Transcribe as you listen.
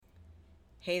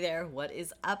Hey there, what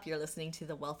is up? You're listening to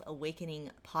the Wealth Awakening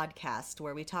podcast,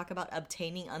 where we talk about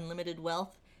obtaining unlimited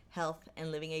wealth, health,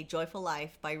 and living a joyful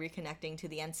life by reconnecting to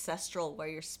the ancestral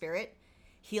warrior spirit,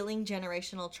 healing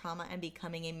generational trauma, and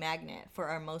becoming a magnet for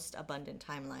our most abundant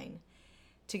timeline.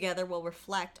 Together, we'll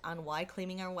reflect on why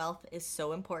claiming our wealth is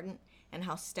so important and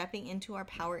how stepping into our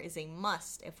power is a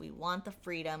must if we want the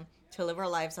freedom to live our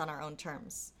lives on our own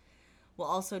terms. We'll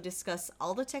also discuss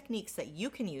all the techniques that you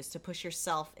can use to push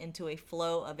yourself into a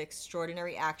flow of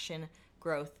extraordinary action,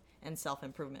 growth, and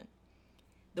self-improvement.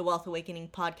 The Wealth Awakening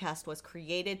podcast was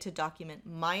created to document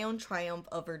my own triumph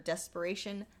over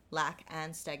desperation, lack,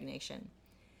 and stagnation.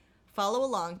 Follow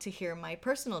along to hear my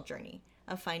personal journey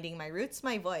of finding my roots,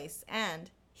 my voice, and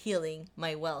healing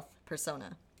my wealth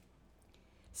persona.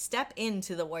 Step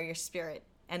into the warrior spirit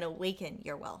and awaken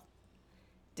your wealth.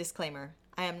 Disclaimer: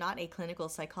 I am not a clinical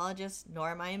psychologist,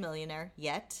 nor am I a millionaire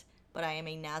yet, but I am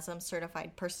a NASM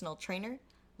certified personal trainer,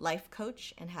 life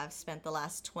coach, and have spent the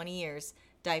last 20 years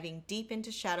diving deep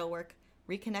into shadow work,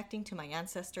 reconnecting to my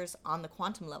ancestors on the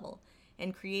quantum level,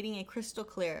 and creating a crystal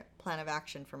clear plan of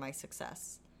action for my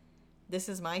success. This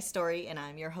is my story, and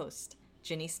I'm your host,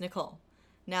 Janice Nicole.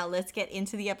 Now let's get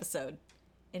into the episode.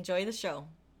 Enjoy the show.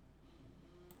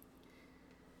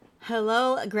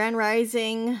 Hello, Grand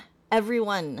Rising,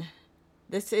 everyone.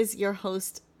 This is your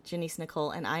host, Janice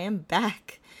Nicole, and I am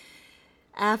back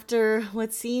after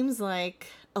what seems like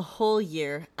a whole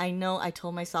year. I know I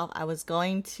told myself I was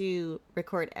going to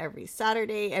record every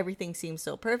Saturday. Everything seemed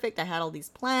so perfect. I had all these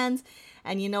plans,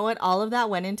 and you know what? All of that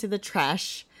went into the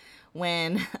trash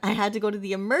when I had to go to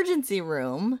the emergency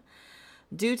room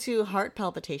due to heart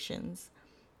palpitations.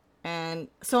 And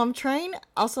so I'm trying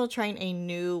a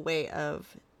new way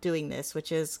of doing this,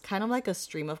 which is kind of like a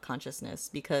stream of consciousness,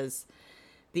 because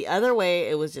the other way,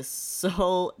 it was just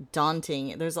so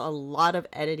daunting. There's a lot of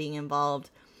editing involved.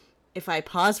 If I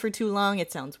pause for too long,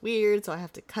 it sounds weird, so I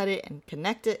have to cut it and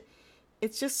connect it.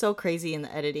 It's just so crazy in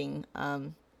the editing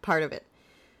part of it.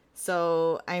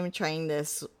 So I'm trying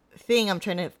this thing. I'm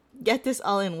trying to get this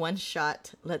all in one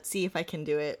shot. Let's see if I can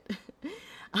do it.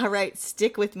 All right,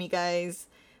 stick with me, guys.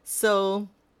 So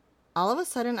all of a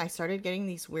sudden, I started getting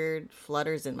these weird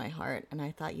flutters in my heart, and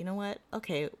I thought, you know what?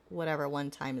 Okay, whatever,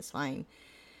 one time is fine.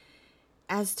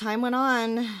 As time went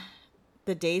on,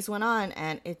 the days went on,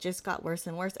 and it just got worse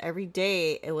and worse. Every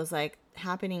day, it was like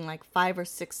happening like 5 or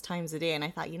 6 times a day. And I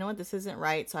thought, you know what, this isn't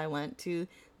right. So I went to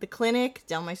the clinic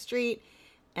down my street,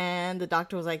 and the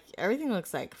doctor was like, everything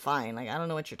looks like fine. Like, I don't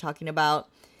know what you're talking about.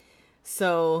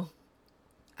 So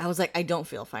I was like, I don't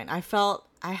feel fine.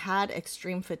 I had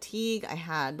extreme fatigue. I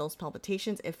had those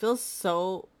palpitations. It feels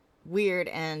so weird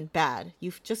and bad.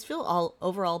 You just feel all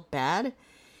overall bad.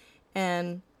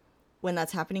 And when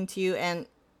that's happening to you, and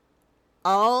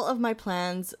all of my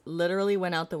plans literally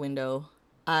went out the window.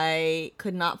 I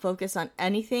could not focus on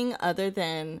anything other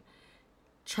than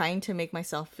trying to make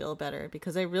myself feel better,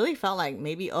 because I really felt like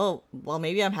maybe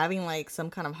I'm having like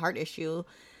some kind of heart issue.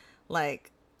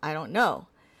 Like, I don't know.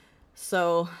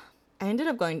 So I ended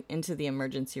up going into the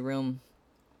emergency room,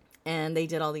 and they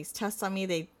did all these tests on me.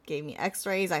 They gave me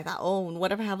x-rays. I thought, oh,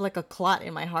 what if I have like a clot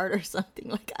in my heart or something?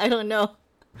 Like, I don't know.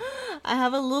 I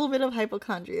have a little bit of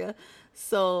hypochondria.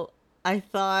 So I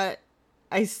thought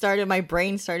my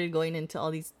brain started going into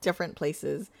all these different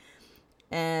places,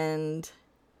 and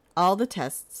all the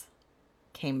tests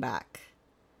came back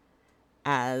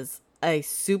as a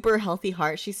super healthy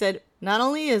heart. She said, not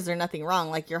only is there nothing wrong,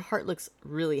 like, your heart looks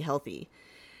really healthy.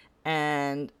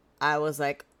 And I was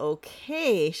like,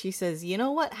 okay. She says, you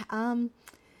know what?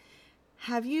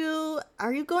 Are you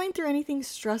going through anything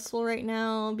stressful right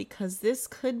now? Because this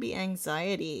could be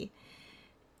anxiety.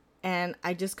 And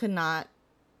I just could not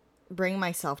bring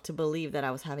myself to believe that I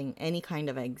was having any kind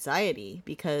of anxiety,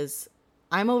 because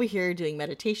I'm over here doing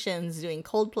meditations, doing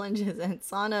cold plunges and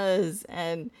saunas,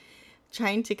 and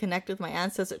trying to connect with my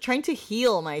ancestors, trying to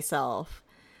heal myself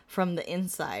from the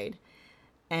inside.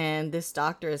 And this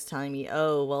doctor is telling me,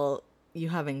 oh, well, you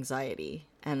have anxiety,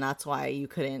 and that's why you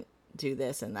couldn't do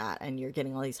this and that, and you're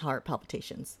getting all these heart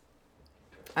palpitations.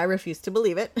 I refuse to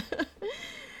believe it.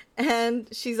 And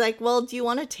she's like, well, do you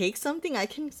want to take something? I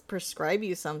can prescribe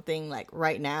you something like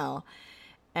right now.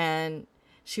 And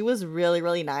she was really,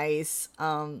 really nice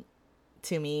to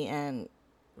me, and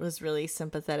was really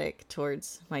sympathetic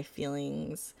towards my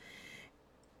feelings.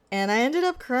 And I ended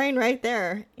up crying right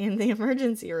there in the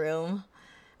emergency room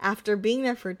after being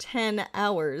there for 10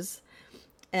 hours.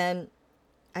 And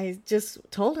I just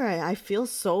told her, I feel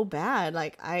so bad.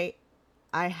 Like, I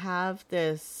have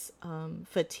this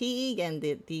fatigue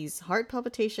and these heart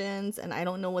palpitations, and I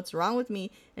don't know what's wrong with me.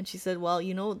 And she said, well,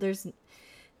 you know, there's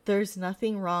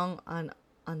nothing wrong on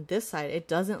on this side, it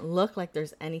doesn't look like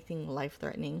there's anything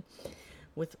life-threatening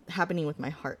with happening with my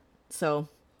heart. So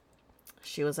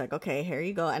she was like, okay, here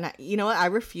you go. And you know what? I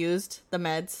refused the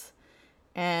meds,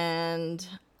 and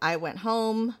I went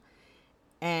home,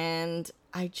 and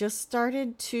I just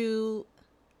started to,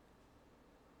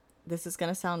 this is going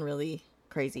to sound really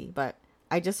crazy, but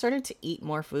I just started to eat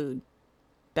more food,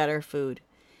 better food.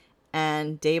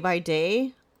 And day by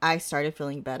day, I started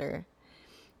feeling better.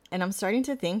 And I'm starting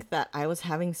to think that I was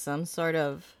having some sort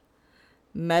of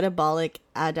metabolic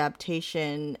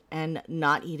adaptation and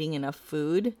not eating enough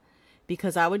food,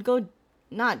 because I would go,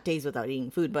 not days without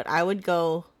eating food, but I would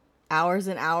go hours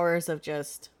and hours of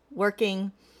just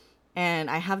working. And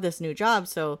I have this new job,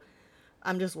 so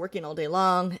I'm just working all day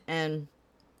long and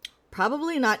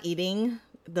probably not eating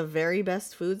the very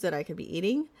best foods that I could be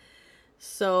eating.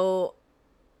 So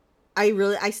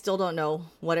I still don't know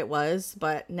what it was,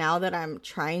 but now that I'm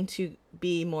trying to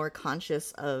be more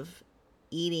conscious of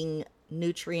eating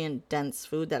nutrient dense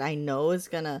food that I know is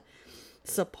gonna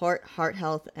support heart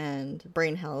health and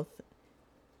brain health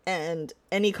and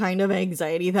any kind of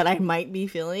anxiety that I might be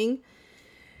feeling,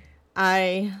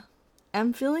 I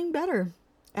am feeling better.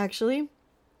 Actually,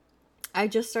 I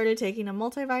just started taking a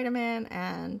multivitamin,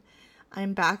 and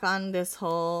I'm back on this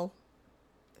whole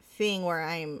thing where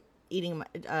I'm eating,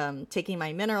 taking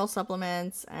my mineral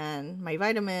supplements and my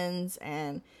vitamins,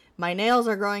 and my nails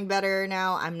are growing better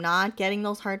now. I'm not getting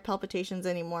those heart palpitations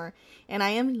anymore. And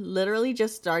I am literally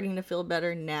just starting to feel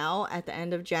better now at the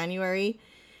end of January.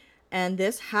 And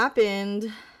this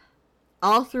happened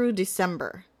all through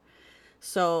December.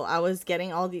 So I was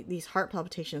getting all these heart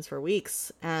palpitations for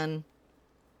weeks, and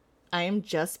I am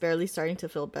just barely starting to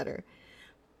feel better.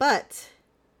 But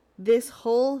this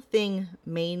whole thing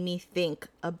made me think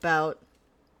about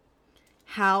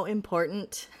how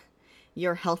important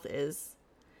your health is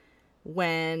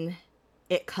when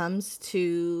it comes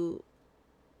to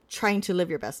trying to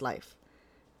live your best life.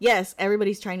 Yes,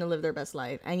 everybody's trying to live their best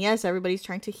life. And yes, everybody's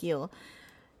trying to heal.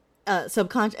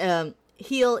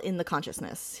 Heal in the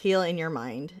consciousness, heal in your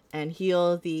mind, and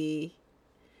heal the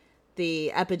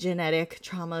epigenetic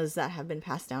traumas that have been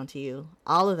passed down to you.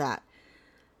 All of that.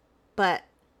 But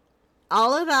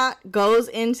all of that goes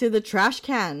into the trash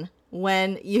can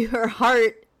when your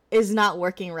heart is not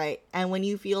working right, and when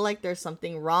you feel like there's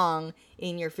something wrong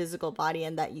in your physical body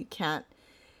and that you can't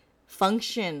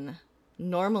function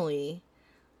normally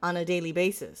on a daily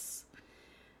basis.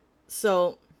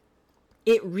 So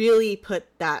it really put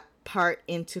that part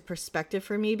into perspective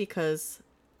for me, because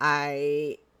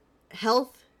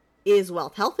health is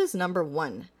wealth. Health is number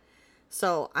one.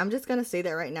 So I'm just going to say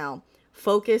that right now.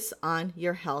 Focus on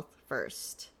your health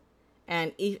first.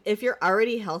 And if you're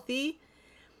already healthy,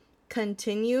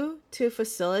 continue to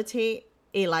facilitate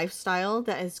a lifestyle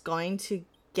that is going to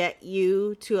get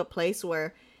you to a place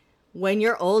where when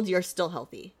you're old, you're still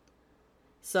healthy.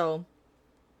 So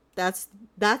that's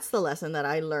the lesson that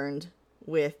I learned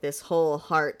with this whole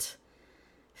heart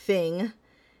thing.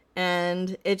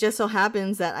 And it just so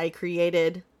happens that I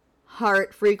created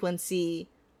heart frequency,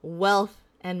 wealth,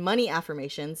 and money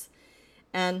affirmations.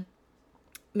 And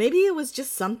maybe it was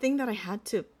just something that I had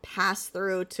to pass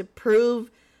through to prove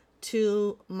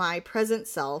to my present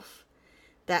self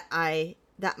that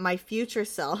my future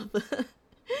self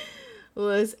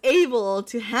was able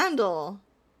to handle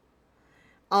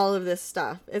all of this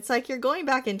stuff. It's like you're going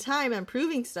back in time and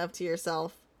proving stuff to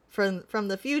yourself from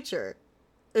the future.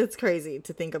 It's crazy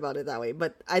to think about it that way,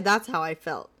 but that's how I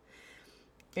felt.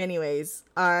 Anyways,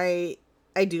 I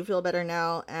do feel better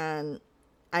now, and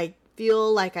I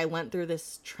feel like I went through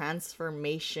this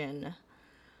transformation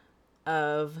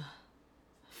of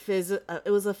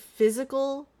it was a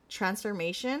physical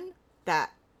transformation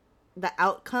that the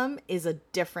outcome is a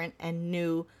different and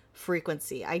new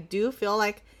frequency. I do feel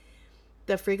like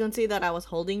the frequency that I was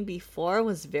holding before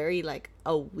was very like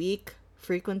a weak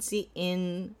frequency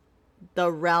in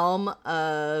the realm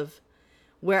of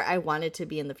where I wanted to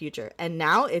be in the future. And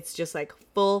now it's just like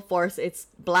full force. It's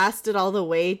blasted all the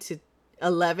way to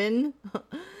 11.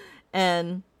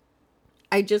 And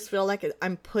I just feel like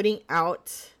I'm putting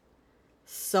out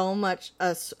so much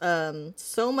of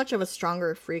a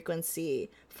stronger frequency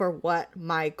for what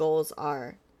my goals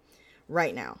are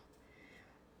right now.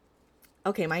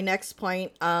 Okay, my next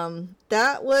point,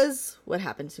 that was what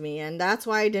happened to me, and that's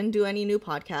why I didn't do any new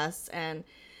podcasts, and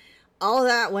all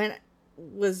that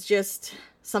was just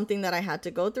something that I had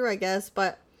to go through, I guess.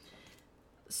 But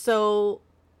so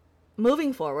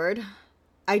moving forward,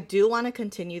 I do want to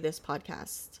continue this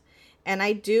podcast. And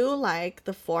I do like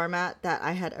the format that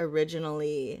I had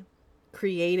originally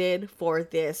created for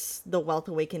the Wealth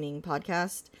Awakening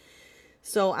podcast.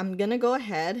 So I'm going to go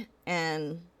ahead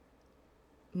and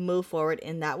move forward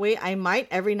in that way. I might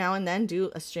every now and then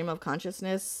do a stream of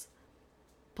consciousness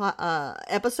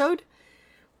episode.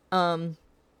 I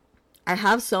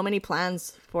have so many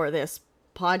plans for this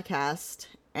podcast,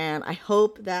 and I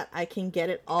hope that I can get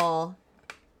it all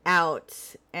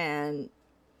out and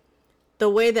the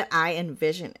way that I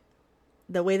envision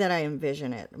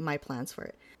it, my plans for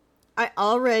it. I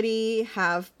already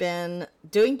have been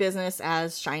doing business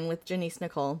as Shine with Janice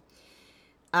Nicole.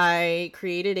 I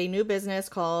created a new business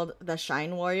called The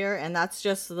Shine Warrior, and that's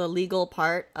just the legal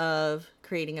part of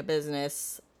creating a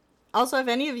business. Also, if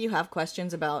any of you have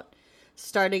questions about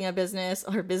starting a business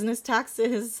or business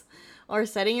taxes or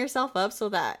setting yourself up so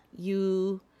that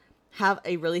you have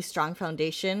a really strong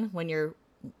foundation when you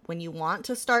want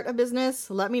to start a business,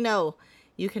 let me know.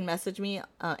 You can message me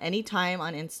anytime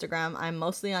on Instagram. I'm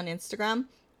mostly on Instagram,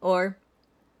 or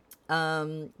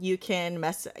you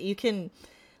can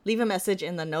leave a message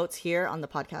in the notes here on the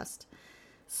podcast.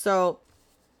 So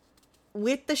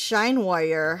with the Shine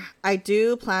Warrior, I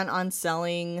do plan on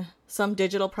selling some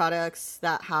digital products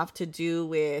that have to do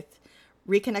with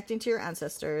reconnecting to your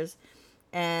ancestors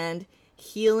and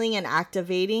healing and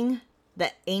activating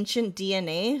the ancient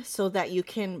DNA so that you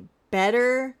can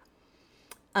better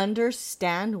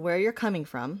understand where you're coming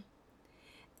from,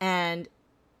 and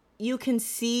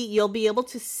you'll be able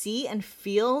to see and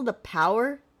feel the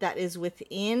power that is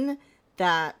within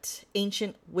that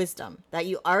ancient wisdom that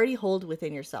you already hold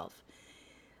within yourself.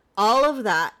 All of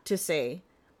that to say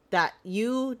that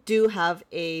you do have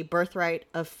a birthright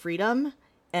of freedom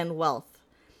and wealth.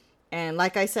 And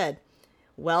like I said,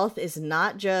 wealth is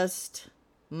not just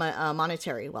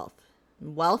monetary wealth.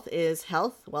 Wealth is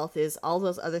health. Wealth is all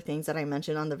those other things that I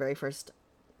mentioned on the very first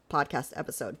podcast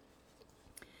episode.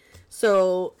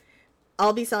 So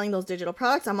I'll be selling those digital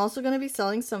products. I'm also going to be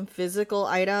selling some physical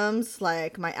items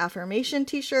like my affirmation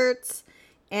t-shirts.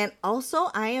 And also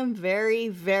I am very,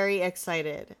 very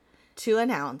excited to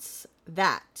announce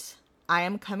that I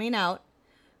am coming out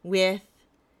with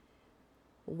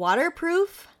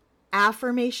waterproof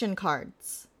affirmation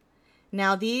cards.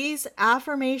 Now, these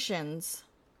affirmations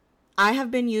I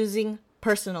have been using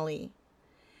personally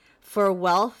for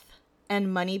wealth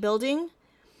and money building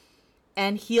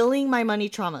and healing my money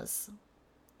traumas.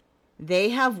 They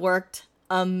have worked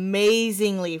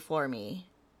amazingly for me.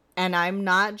 And I'm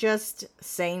not just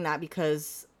saying that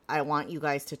because I want you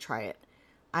guys to try it.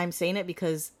 I'm saying it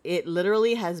because it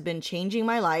literally has been changing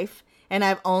my life, and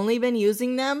I've only been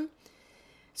using them.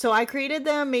 So I created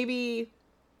them maybe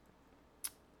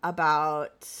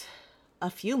about a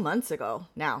few months ago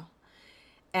now,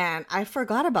 and I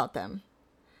forgot about them.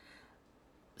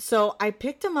 So I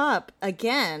picked them up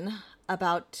again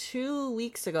about 2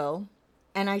 weeks ago,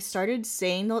 and I started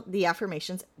saying the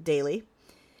affirmations daily.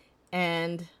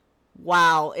 And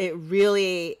wow, it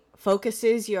really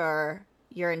focuses your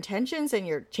intentions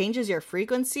and changes your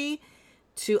frequency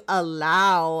to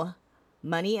allow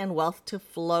money and wealth to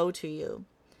flow to you.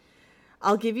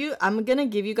 I'm going to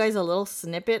give you guys a little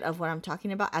snippet of what I'm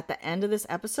talking about at the end of this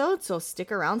episode. So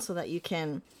stick around so that you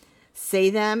can say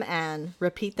them and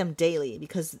repeat them daily,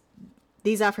 because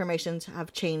these affirmations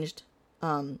have changed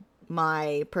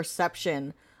my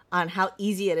perception on how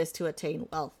easy it is to attain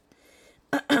wealth.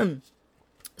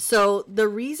 So the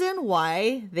reason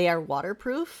why they are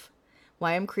waterproof,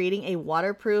 why I'm creating a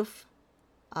waterproof,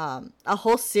 a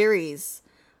whole series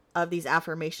of these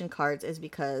affirmation cards, is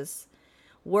because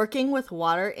working with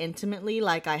water intimately,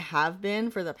 like I have been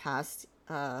for the past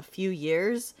few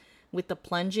years with the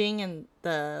plunging and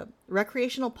the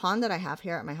recreational pond that I have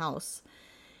here at my house,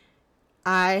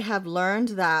 I have learned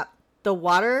that the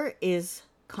water is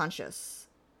conscious.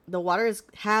 The water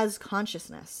has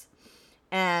consciousness,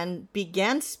 and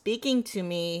began speaking to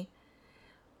me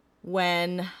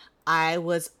when I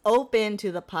was open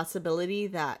to the possibility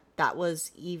that that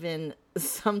was even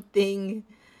something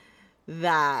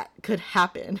that could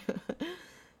happen.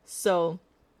 So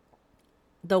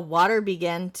the water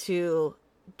began to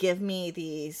give me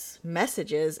these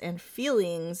messages and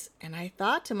feelings, and I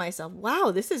thought to myself,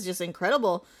 wow, this is just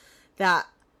incredible that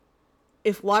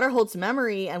if water holds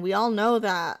memory, and we all know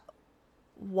that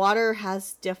water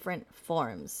has different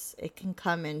forms. It can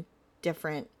come in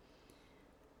different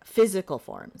physical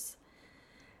forms.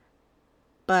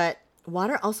 But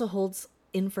water also holds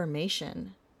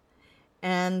information.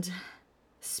 And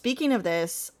speaking of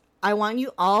this, I want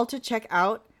you all to check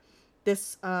out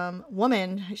this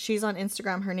woman. She's on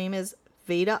Instagram. Her name is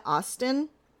Veda Austin.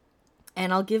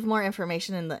 And I'll give more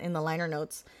information in the liner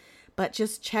notes. But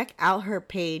just check out her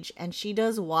page. And she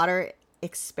does water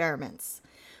experiments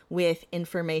with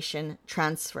information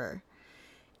transfer.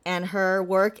 And her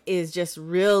work is just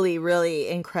really, really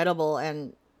incredible.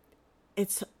 And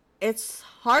it's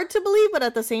hard to believe, but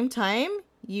at the same time,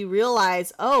 you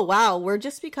realize, oh, wow, we're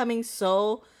just becoming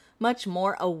so much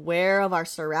more aware of our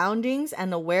surroundings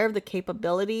and aware of the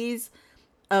capabilities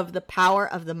of the power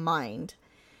of the mind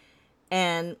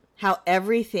and how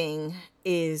everything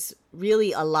is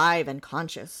really alive and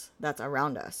conscious that's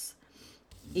around us.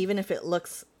 Even if it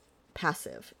looks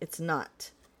passive, it's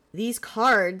not. These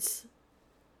cards,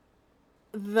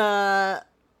 the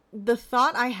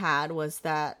thought I had was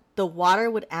that the water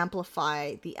would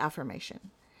amplify the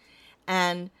affirmation.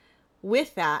 And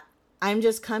with that, I'm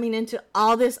just coming into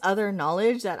all this other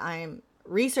knowledge that I'm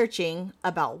researching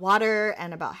about water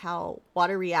and about how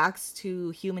water reacts to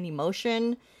human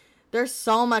emotion. There's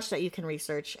so much that you can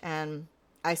research, and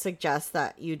I suggest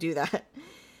that you do that.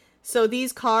 So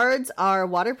these cards are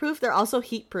waterproof. They're also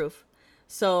heat proof.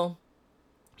 So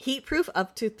heat proof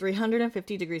up to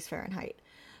 350 degrees Fahrenheit,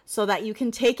 so that you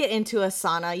can take it into a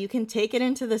sauna, you can take it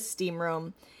into the steam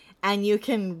room, and you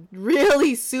can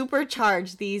really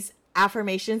supercharge these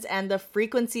affirmations and the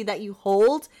frequency that you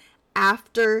hold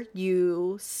after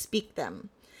you speak them.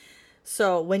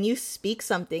 So when you speak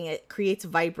something, it creates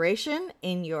vibration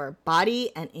in your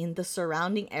body and in the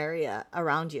surrounding area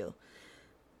around you.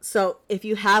 So if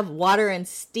you have water and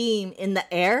steam in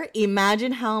the air,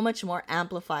 imagine how much more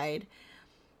amplified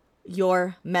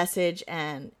your message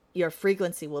and your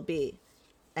frequency will be.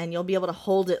 And you'll be able to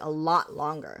hold it a lot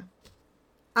longer.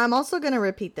 I'm also going to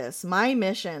repeat this. My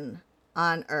mission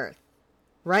on Earth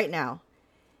right now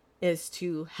is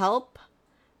to help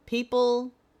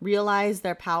people realize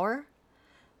their power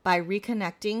by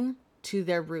reconnecting to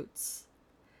their roots,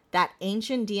 that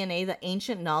ancient DNA, the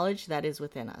ancient knowledge that is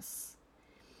within us.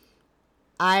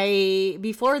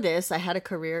 Before this, I had a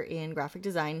career in graphic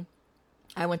design.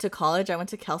 I went to college. I went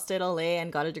to Cal State LA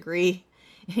and got a degree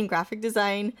in graphic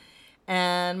design.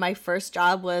 And my first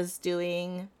job was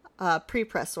doing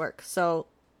pre-press work. So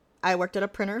I worked at a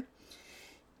printer,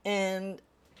 and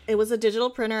it was a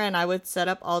digital printer, and I would set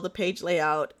up all the page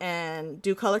layout and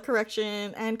do color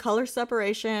correction and color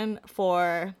separation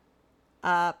for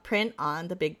print on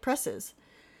the big presses.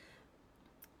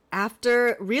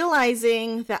 After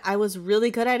realizing that I was really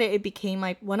good at it, it became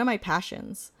one of my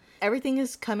passions. Everything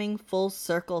is coming full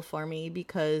circle for me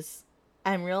because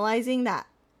I'm realizing that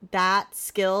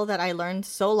skill that I learned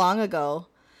so long ago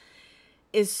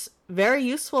is very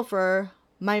useful for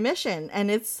my mission. And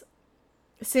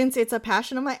since it's a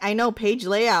passion of mine, I know page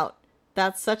layout,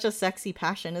 that's such a sexy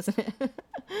passion, isn't it?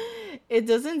 It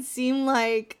doesn't seem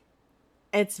like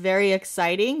it's very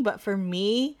exciting, but for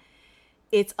me,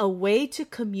 it's a way to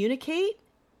communicate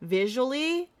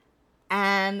visually,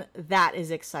 and that is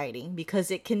exciting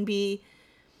because it can be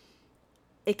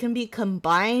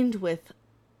combined with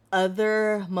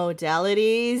other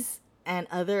modalities and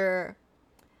other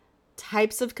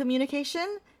types of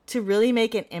communication to really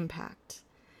make an impact.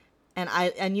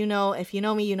 And you know, if you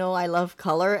know me, you know I love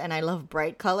color and I love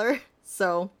bright color.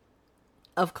 So,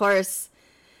 of course,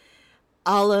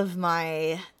 all of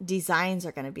my designs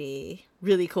are going to be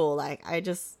really cool. Like, I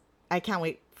can't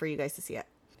wait for you guys to see it.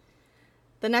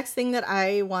 The next thing that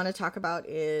I want to talk about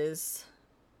is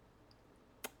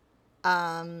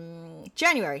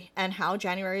January and how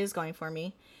January is going for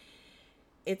me.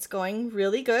 It's going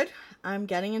really good. I'm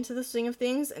getting into the swing of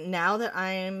things. Now that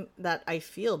I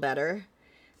feel better,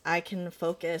 I can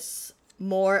focus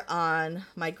more on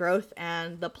my growth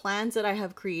and the plans that I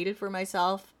have created for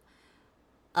myself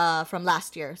from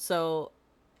last year. So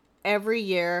every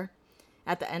year,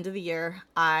 at the end of the year,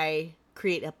 I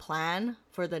create a plan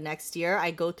for the next year.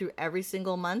 I go through every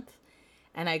single month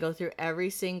and I go through every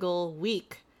single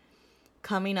week,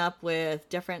 coming up with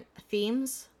different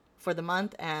themes for the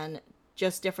month and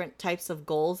just different types of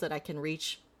goals that I can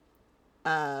reach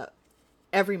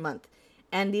every month.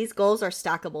 And these goals are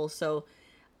stackable. So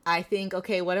I think,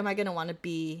 okay, what am I going to want to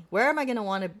be? Where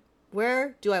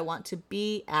do I want to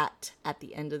be at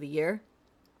the end of the year?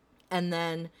 And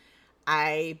then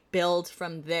I build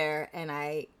from there, and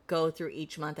I go through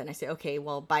each month and I say, okay,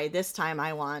 well, by this time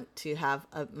I want to have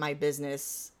my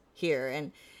business here.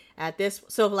 And at this,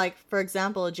 so like, for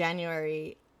example,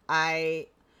 January, I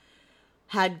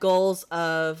had goals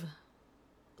of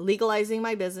legalizing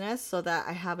my business so that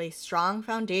I have a strong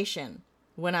foundation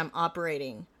when I'm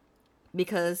operating,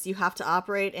 because you have to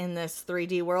operate in this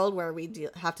 3D world where we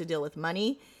have to deal with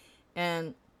money.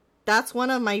 And that's one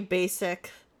of my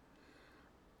basic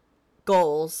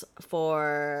goals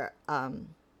for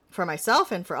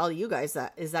myself and for all you guys,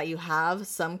 that you have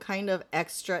some kind of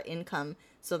extra income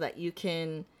so that you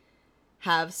can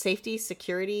have safety,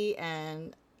 security,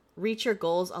 and reach your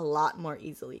goals a lot more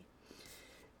easily.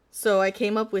 So I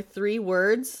came up with 3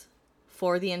 words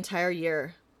for the entire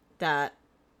year that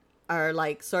are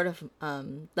like sort of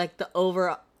like the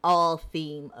overall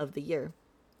theme of the year.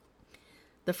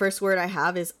 The first word I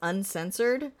have is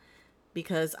uncensored,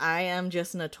 because I am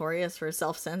just notorious for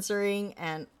self-censoring,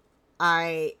 and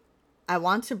I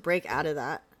want to break out of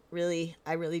that. Really,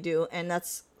 I really do. And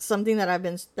that's something that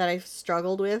I've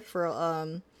struggled with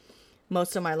for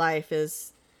most of my life,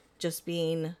 is just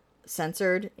being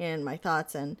censored in my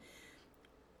thoughts and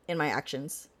in my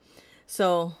actions.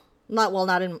 So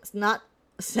not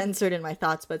censored in my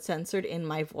thoughts, but censored in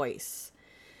my voice.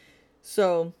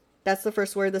 So that's the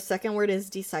first word. The second word is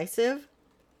decisive.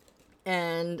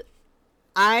 And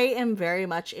I am very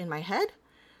much in my head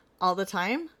all the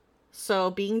time. So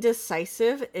being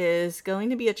decisive is going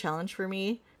to be a challenge for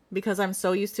me, because I'm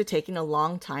so used to taking a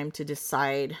long time to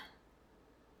decide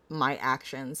my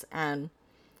actions. And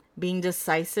being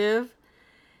decisive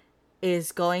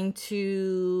is going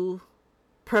to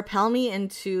propel me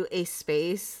into a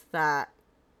space that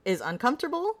is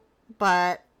uncomfortable,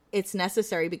 but it's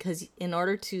necessary, because in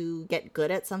order to get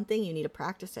good at something, you need to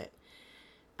practice it.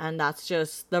 And that's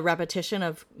just the repetition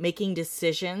of making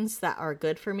decisions that are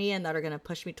good for me and that are going to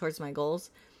push me towards my goals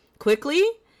quickly.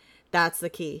 That's the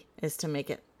key, is to make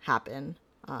it happen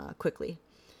quickly.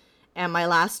 And my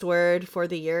last word for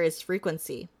the year is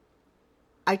frequency.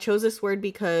 I chose this word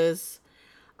because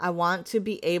I want to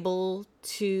be able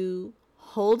to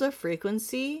hold a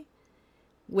frequency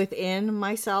within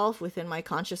myself, within my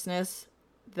consciousness,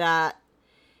 that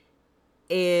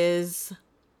is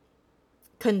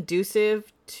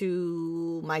conducive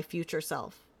to my future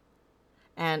self.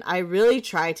 And I really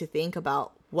try to think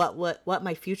about what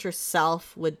my future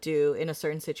self would do in a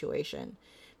certain situation,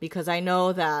 because I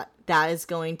know that is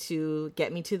going to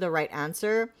get me to the right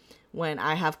answer when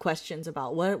I have questions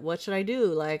about what should I do?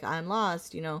 Like, I'm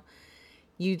lost,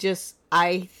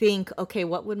 I think, okay,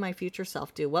 what would my future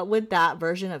self do? What would that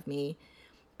version of me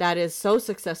that is so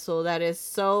successful, that is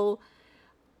so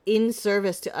in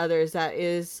service to others, that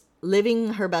is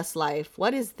living her best life,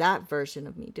 what is that version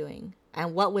of me doing?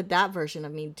 And what would that version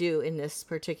of me do in this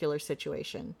particular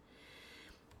situation?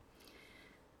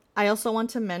 I also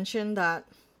want to mention that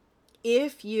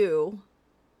if you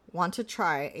want to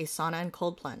try a sauna and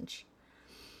cold plunge,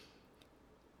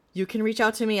 you can reach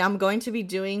out to me. I'm going to be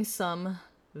doing some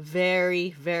very,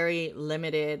 very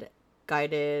limited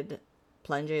guided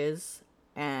plunges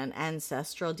and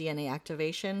ancestral DNA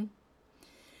activation.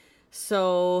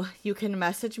 So you can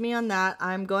message me on that.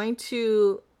 I've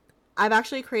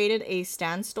actually created a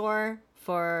stand store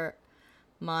for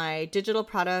my digital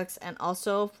products and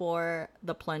also for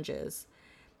the plunges.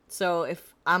 So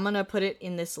if I'm going to put it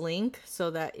in this link,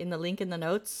 so that in the link in the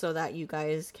notes, so that you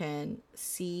guys can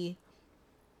see,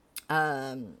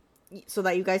 so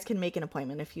that you guys can make an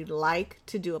appointment if you'd like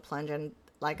to do a plunge. And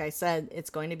like I said, it's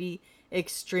going to be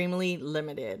extremely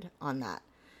limited on that.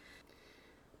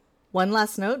 One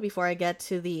last note before I get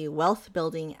to the wealth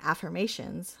building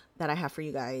affirmations that I have for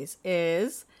you guys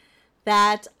is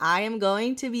that I am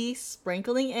going to be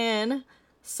sprinkling in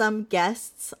some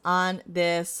guests on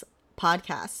this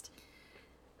podcast.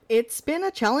 It's been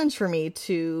a challenge for me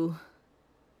to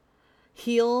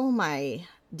heal my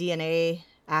DNA,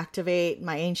 activate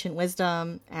my ancient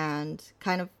wisdom, and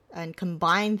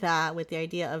combine that with the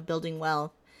idea of building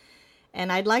wealth.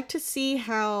 And I'd like to see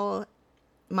how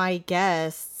my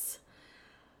guests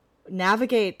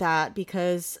navigate that,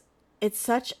 because it's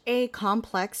such a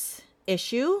complex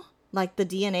issue, like the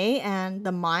DNA and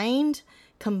the mind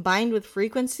combined with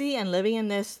frequency and living in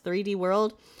this 3D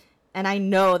world. And I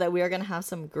know that we are going to have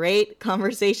some great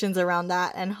conversations around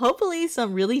that, and hopefully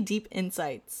some really deep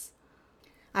insights.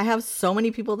 I have so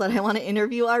many people that I want to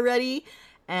interview already,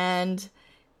 and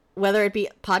whether it be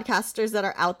podcasters that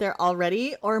are out there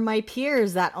already or my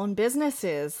peers that own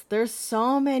businesses, there's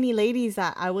so many ladies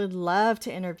that I would love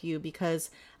to interview, because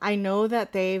I know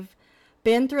that they've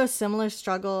been through a similar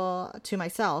struggle to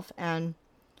myself, and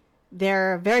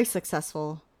they're very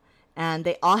successful, and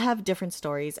they all have different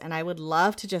stories. And I would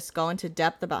love to just go into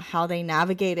depth about how they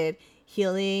navigated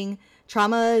healing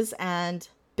traumas and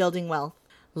building wealth.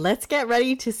 Let's get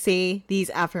ready to say these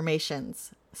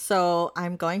affirmations. So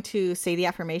I'm going to say the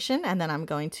affirmation, and then I'm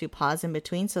going to pause in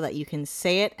between so that you can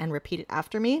say it and repeat it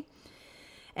after me.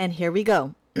 And here we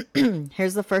go.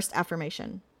 Here's the first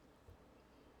affirmation.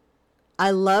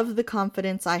 I love the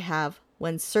confidence I have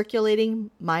when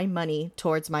circulating my money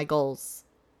towards my goals.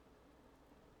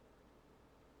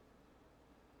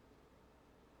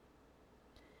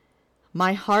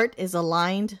 My heart is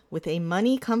aligned with a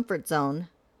money comfort zone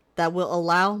that will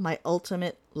allow my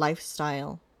ultimate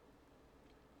lifestyle.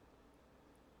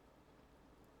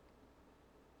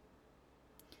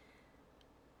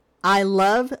 I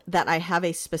love that I have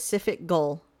a specific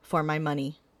goal for my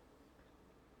money.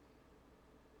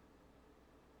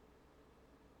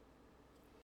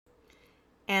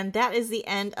 And that is the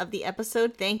end of the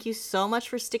episode. Thank you so much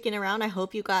for sticking around. I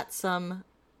hope you got some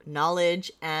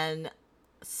knowledge and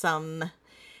some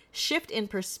shift in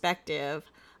perspective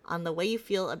on the way you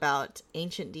feel about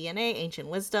ancient DNA, ancient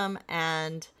wisdom,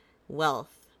 and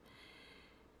wealth.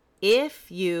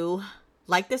 If you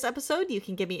like this episode, you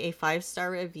can give me a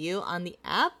 5-star review on the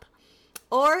app.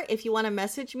 Or if you want to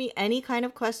message me any kind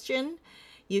of question,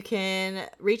 you can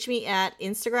reach me at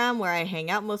Instagram, where I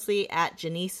hang out mostly, at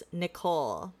Janice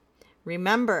Nicole.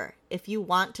 Remember, if you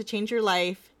want to change your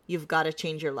life, you've got to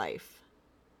change your life.